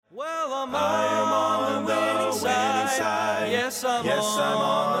am on the winning side. Yes, I'm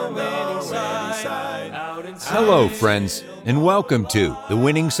on the winning side. Hello, friends, and welcome to the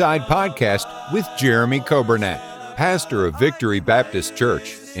Winning Side Podcast with Jeremy Coburnett, pastor of Victory Baptist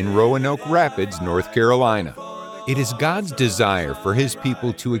Church in Roanoke Rapids, North Carolina. It is God's desire for His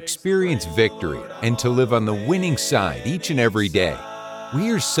people to experience victory and to live on the winning side each and every day. We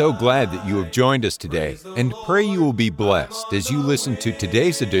are so glad that you have joined us today and pray you will be blessed as you listen to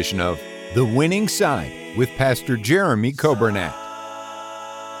today's edition of The Winning Side with Pastor Jeremy Coburnett.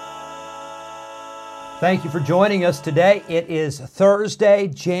 Thank you for joining us today. It is Thursday,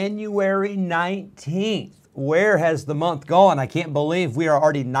 January 19th. Where has the month gone? I can't believe we are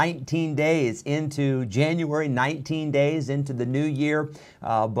already 19 days into January, 19 days into the new year.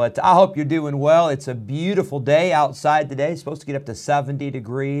 But I hope you're doing well. It's a beautiful day outside today. It's supposed to get up to 70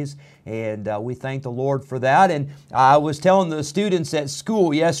 degrees, and we thank the Lord for that. And I was telling the students at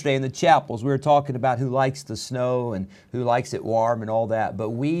school yesterday in the chapels, we were talking about who likes the snow and who likes it warm and all that.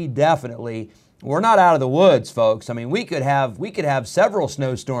 But we're not out of the woods, folks. I mean, we could have several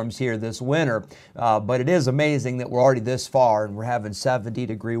snowstorms here this winter, but it is amazing that we're already this far and we're having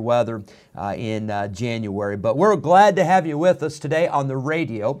 70-degree weather in January. But we're glad to have you with us today on the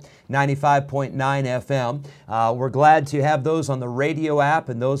radio, 95.9 FM. We're glad to have those on the radio app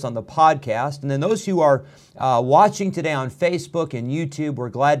and those on the podcast. And then those who are watching today on Facebook and YouTube, we're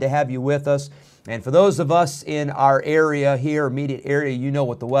glad to have you with us. And for those of us in our area here, immediate area, you know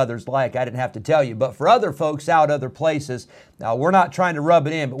what the weather's like. I didn't have to tell you. But for other folks out other places, we're not trying to rub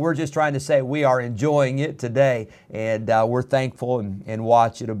it in, but we're just trying to say we are enjoying it today. And we're thankful and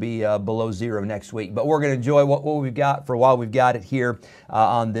watch. It'll be below zero next week. But we're going to enjoy what we've got for a while we've got it here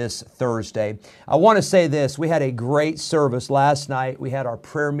on this Thursday. I want to say this. We had a great service last night. We had our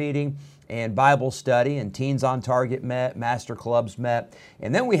prayer meeting and Bible study, and Teens on Target met, Master Clubs met,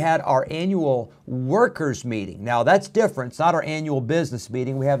 and then we had our annual workers meeting. Now that's different. It's not our annual business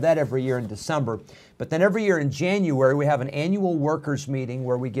meeting. We have that every year in December. But then every year in January, we have an annual workers meeting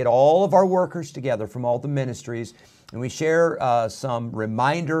where we get all of our workers together from all the ministries, and we share some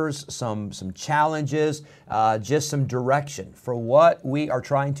reminders, some challenges, just some direction for what we are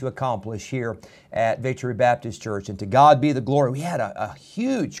trying to accomplish here at Victory Baptist Church. And to God be the glory. We had a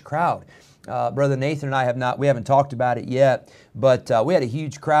huge crowd. Brother Nathan and I haven't talked about it yet, but we had a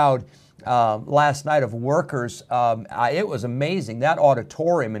huge crowd last night of workers. It was amazing, that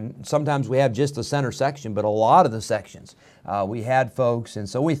auditorium, and sometimes we have just the center section, but a lot of the sections we had folks, and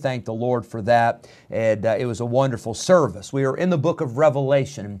so we thank the Lord for that, and it was a wonderful service. We were in the book of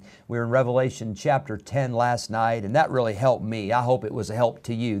Revelation. We were in Revelation chapter 10 last night, and that really helped me. I hope it was a help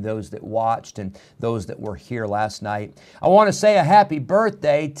to you, those that watched and those that were here last night. I want to say a happy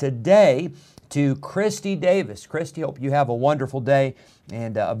birthday today to Christy Davis. Christy, hope you have a wonderful day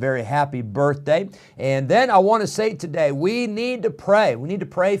and a very happy birthday. And then I want to say today, we need to pray. We need to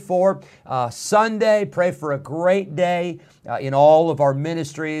pray for Sunday, pray for a great day in all of our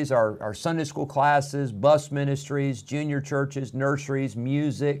ministries, our Sunday school classes, bus ministries, junior churches, nurseries,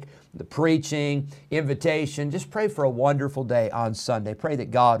 music, the preaching, invitation. Just pray for a wonderful day on Sunday. Pray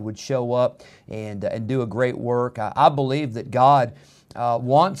that God would show up and do a great work. I believe that God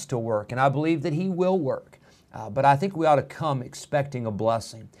wants to work, and I believe that He will work. But I think we ought to come expecting a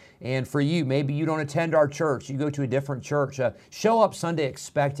blessing. And for you, maybe you don't attend our church, you go to a different church. Show up Sunday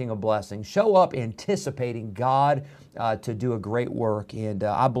expecting a blessing. Show up anticipating God to do a great work. And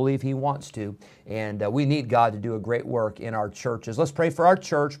I believe He wants to. And we need God to do a great work in our churches. Let's pray for our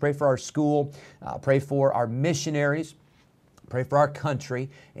church, pray for our school, pray for our missionaries. Pray for our country,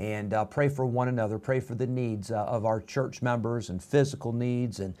 and pray for one another. Pray for the needs of our church members, and physical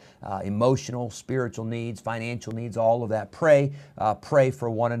needs, and emotional, spiritual needs, financial needs, all of that. Pray for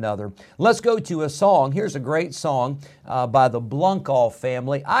one another. Let's go to a song. Here's a great song by the Blunkall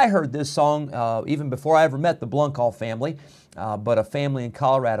family. I heard this song even before I ever met the Blunkall family. But a family in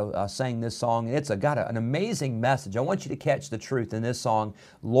Colorado sang this song, and it's got an amazing message. I want you to catch the truth in this song,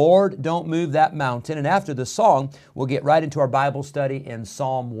 Lord, Don't Move That Mountain. And after the song, we'll get right into our Bible study in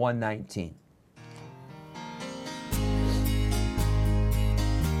Psalm 119.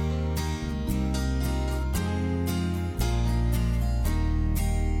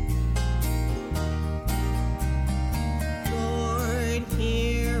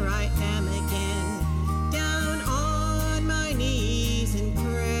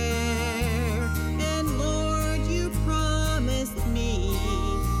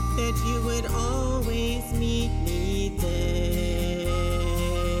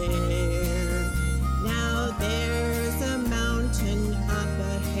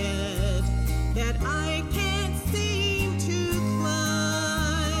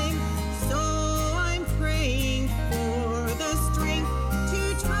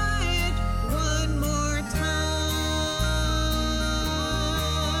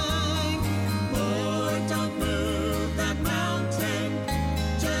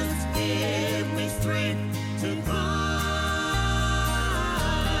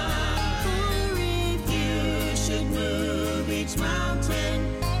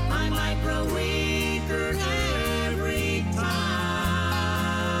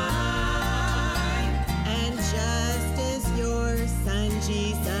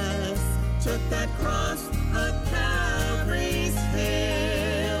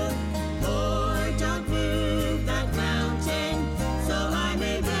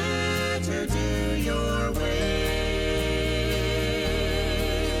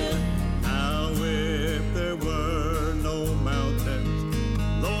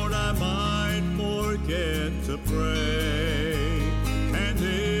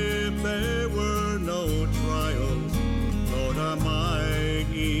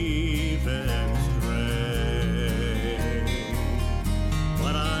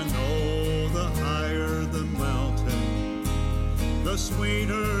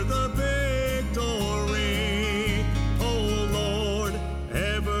 sweeter the victory. Oh Lord,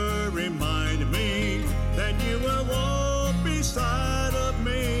 ever remind me that you will walk beside of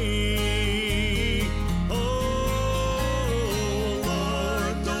me. Oh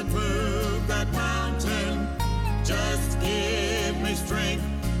Lord, don't move that mountain, just give me strength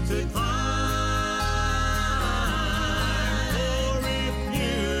to climb. For if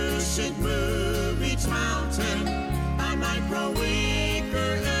you should move each mountain, I might grow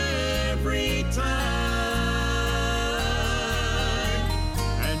weaker every time.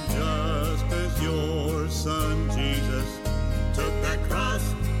 And just as your son Jesus took that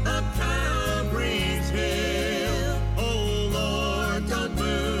cross up Calvary's hill, oh Lord, don't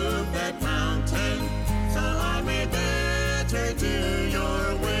move that mountain, so I may better do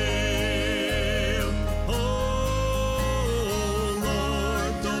your will. Oh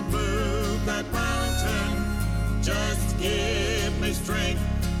Lord, don't move that mountain, just give me strength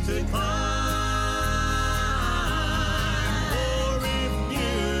to climb. For if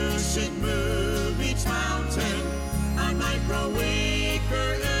you should move each mountain, I might grow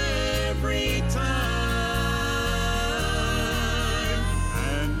weaker every time.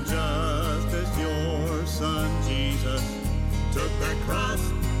 And just as your son Jesus took that cross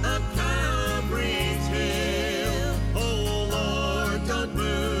up Calvary's hill, oh Lord, don't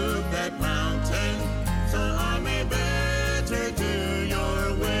move that mountain, so I may better do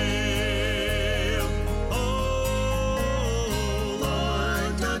your will. Oh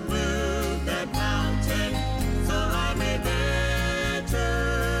Lord, don't move that mountain, so I may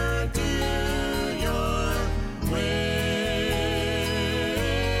better do your will.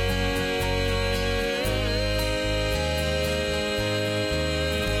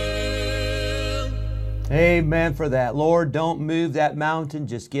 Amen for that. Lord, don't move that mountain.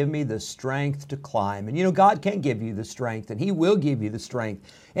 Just give me the strength to climb. And you know, God can give you the strength, and He will give you the strength.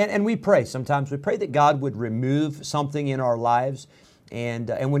 And we pray. Sometimes we pray that God would remove something in our lives. And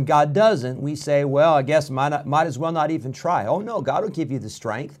when God doesn't, we say, well, I guess might as well not even try. Oh no, God will give you the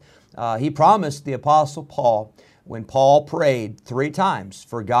strength. He promised the Apostle Paul, when Paul prayed 3 times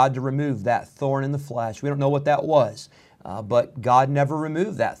for God to remove that thorn in the flesh. We don't know what that was. But God never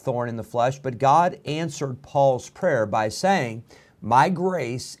removed that thorn in the flesh. But God answered Paul's prayer by saying, my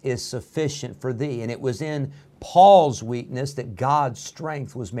grace is sufficient for thee. And it was in Paul's weakness that God's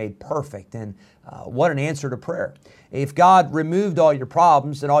strength was made perfect. And what an answer to prayer. If God removed all your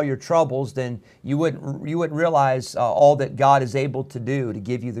problems and all your troubles, then you wouldn't realize all that God is able to do to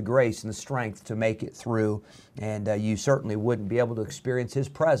give you the grace and the strength to make it through. And you certainly wouldn't be able to experience His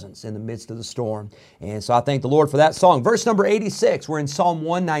presence in the midst of the storm. And so I thank the Lord for that song. Verse number 86, we're in Psalm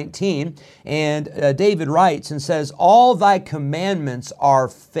 119, and David writes and says, all thy commandments are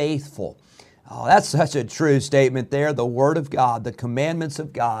faithful. Oh, that's such a true statement there. The Word of God, the commandments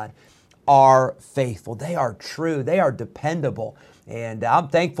of God are faithful. They are true. They are dependable. And I'm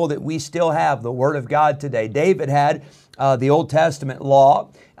thankful that we still have the Word of God today. David had the Old Testament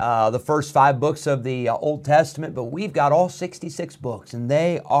law, the first 5 books of the Old Testament, but we've got all 66 books, and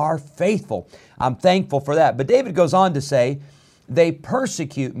they are faithful. I'm thankful for that. But David goes on to say, they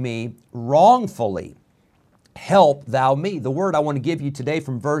persecute me wrongfully. Help thou me. The word I want to give you today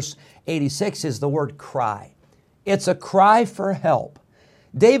from verse 86 is the word cry. It's a cry for help.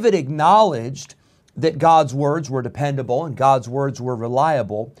 David acknowledged that God's words were dependable and God's words were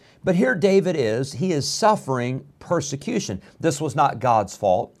reliable, but here David he is suffering persecution. This was not God's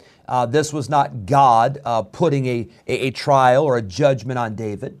fault. This was not God putting a trial or a judgment on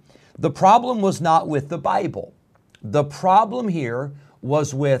David. The problem was not with the Bible. The problem here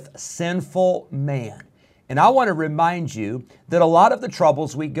was with sinful man. And I want to remind you that a lot of the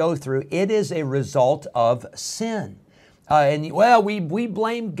troubles we go through, it is a result of sin. We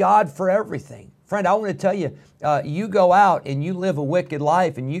blame God for everything. Friend, I want to tell you, you go out and you live a wicked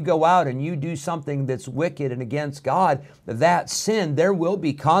life, and you go out and you do something that's wicked and against God, that sin, there will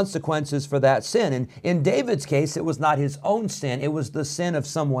be consequences for that sin. And in David's case, it was not his own sin, it was the sin of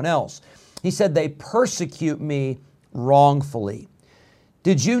someone else. He said, they persecute me wrongfully.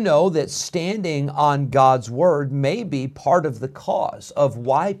 Did you know that standing on God's Word may be part of the cause of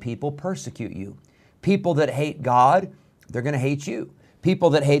why people persecute you? People that hate God, they're going to hate you. People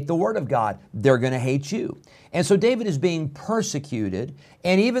that hate the Word of God, they're going to hate you. And so David is being persecuted,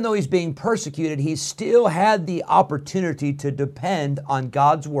 and even though he's being persecuted, he still had the opportunity to depend on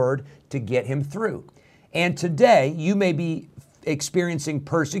God's Word to get him through. And today, you may be experiencing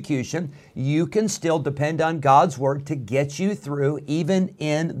persecution. You can still depend on God's Word to get you through even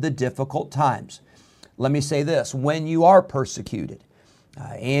in the difficult times. Let me say this, when you are persecuted,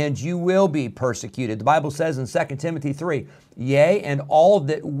 and you will be persecuted. The Bible says in 2 Timothy 3, yea, and all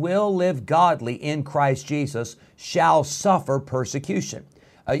that will live godly in Christ Jesus shall suffer persecution.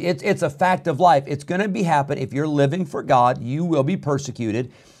 It's a fact of life. It's going to be happen. If you're living for God, you will be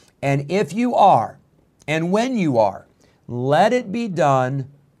persecuted. And if you are, and when you are, let it be done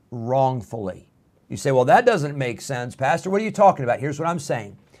wrongfully. You say, well, that doesn't make sense, Pastor. What are you talking about? Here's what I'm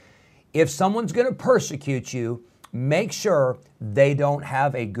saying. If someone's going to persecute you, make sure they don't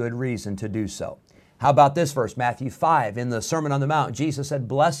have a good reason to do so. How about this verse, Matthew 5, in the Sermon on the Mount, Jesus said,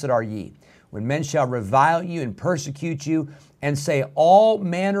 blessed are ye, when men shall revile you and persecute you, and say all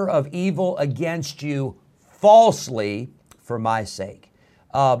manner of evil against you falsely for my sake.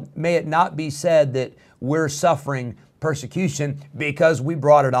 May it not be said that we're suffering persecution because we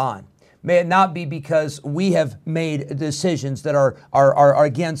brought it on. May it not be because we have made decisions that are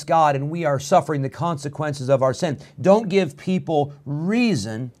against God and we are suffering the consequences of our sin. Don't give people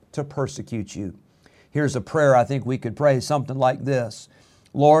reason to persecute you. Here's a prayer I think we could pray, something like this.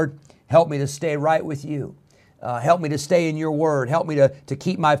 Lord, help me to stay right with you. Help me to stay in your word. Help me to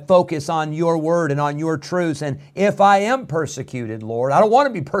keep my focus on your word and on your truths. And if I am persecuted, Lord, I don't want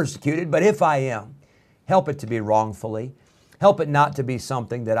to be persecuted, but if I am, help it to be wrongfully. Help it not to be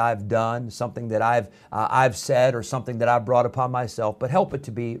something that I've done, something that I've said, or something that I've brought upon myself, but help it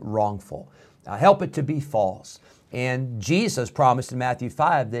to be wrongful. Help it to be false. And Jesus promised in Matthew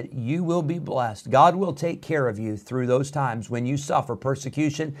 5 that you will be blessed. God will take care of you through those times when you suffer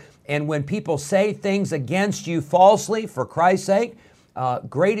persecution. And when people say things against you falsely for Christ's sake,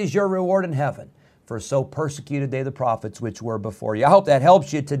 great is your reward in heaven. For so persecuted they the prophets which were before you. I hope that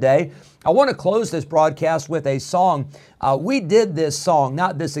helps you today. I want to close this broadcast with a song. We did this song,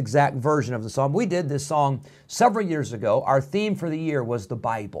 not this exact version of the song. We did this song several years ago. Our theme for the year was the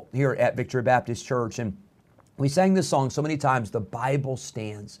Bible here at Victory Baptist Church. And we sang this song so many times, The Bible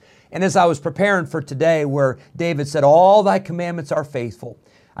Stands. And as I was preparing for today, where David said, all thy commandments are faithful,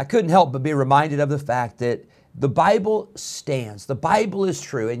 I couldn't help but be reminded of the fact that the Bible stands. The Bible is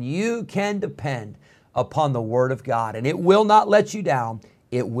true, and you can depend upon the Word of God, and it will not let you down.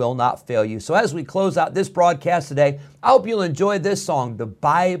 It will not fail you. So as we close out this broadcast today, I hope you'll enjoy this song, The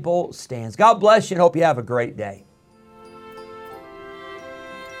Bible Stands. God bless you, and hope you have a great day.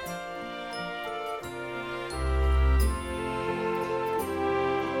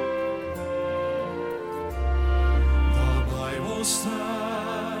 The Bible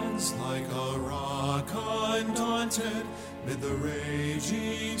stands like a rock undaunted mid the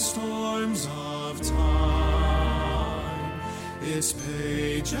raging storms of time. Its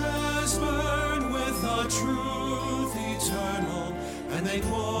pages burn with a truth eternal, and they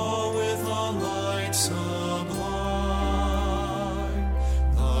glow with a light sublime.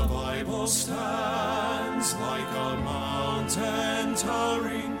 The Bible stands like a mountain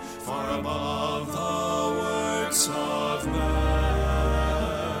towering far above the works of man.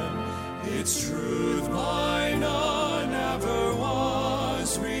 Its truth by none ever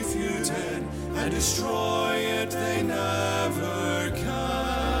was refuted, and destroy it they never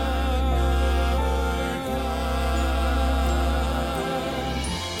can,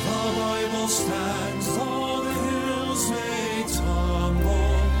 The Bible stands, though the hills may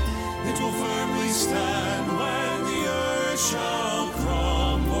tumble, it will firmly stand when the earth shall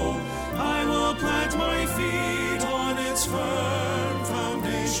crumble. I will plant my feet on its firm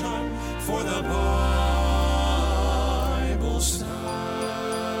foundation, for the Bible stands.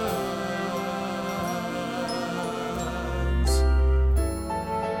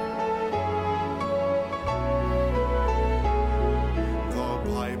 The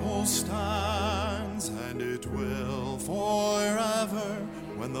Bible stands, and it will forever,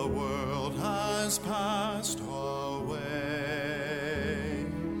 when the world has passed away.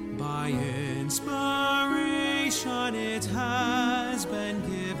 By inspiration it has been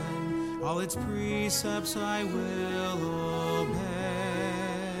given, all its precepts I will obey.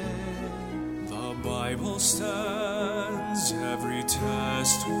 The Bible stands, every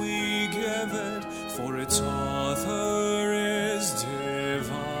test we give it, for its author is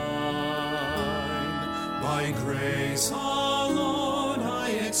divine. By grace alone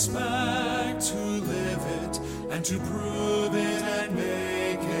I expect to live it, and to prove it and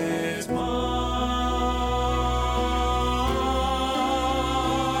make it mine.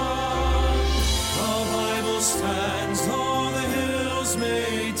 The Bible stands, though the hills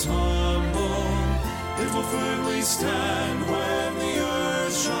may tumble, it will firmly stand when the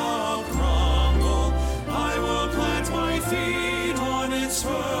earth shall crumble. I will plant my feet on its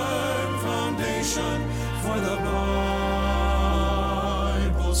firm foundation, for the Bible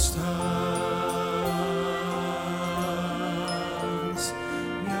stands.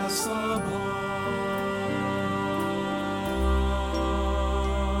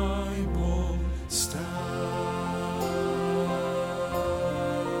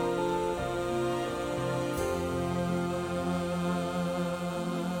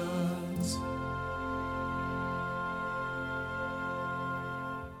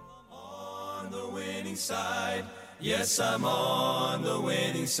 winning side. Yes, I'm on the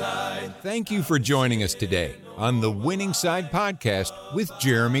winning side. Thank you for joining us today on the Winning Side Podcast with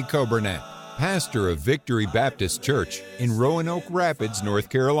Jeremy Coburnett, pastor of Victory Baptist Church in Roanoke Rapids, North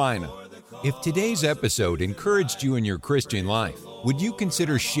Carolina. If today's episode encouraged you in your Christian life, would you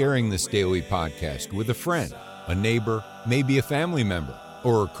consider sharing this daily podcast with a friend, a neighbor, maybe a family member,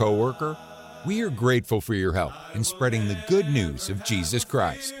 or a coworker? We are grateful for your help in spreading the good news of Jesus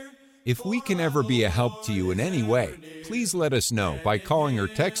Christ. If we can ever be a help to you in any way, please let us know by calling or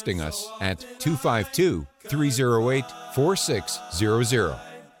texting us at 252-308-4600.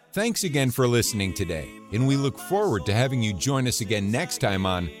 Thanks again for listening today, and we look forward to having you join us again next time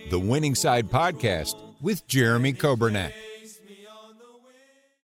on the Winning Side Podcast with Jeremy Coburnett.